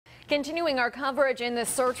Continuing our coverage in the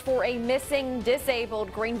search for a missing disabled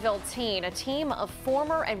Greenville teen, a team of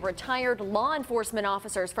former and retired law enforcement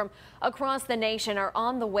officers from across the nation are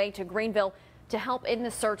on the way to Greenville to help in the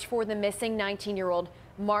search for the missing 19-year-old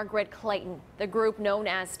Margaret Clayton. The group, known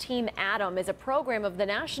as Team Adam, is a program of the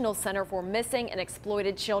National Center for Missing and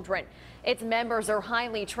Exploited Children. Its members are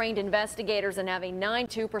highly trained investigators and have a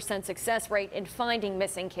 92% success rate in finding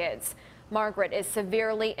missing kids. Margaret is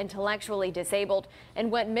severely intellectually disabled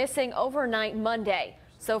and went missing overnight Monday.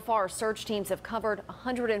 So far, search teams have covered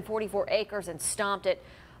 144 acres and stopped at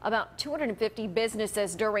about 250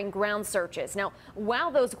 businesses during ground searches. Now, while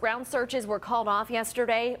those ground searches were called off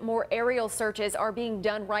yesterday, more aerial searches are being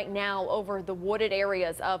done right now over the wooded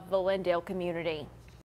areas of the Lindale community.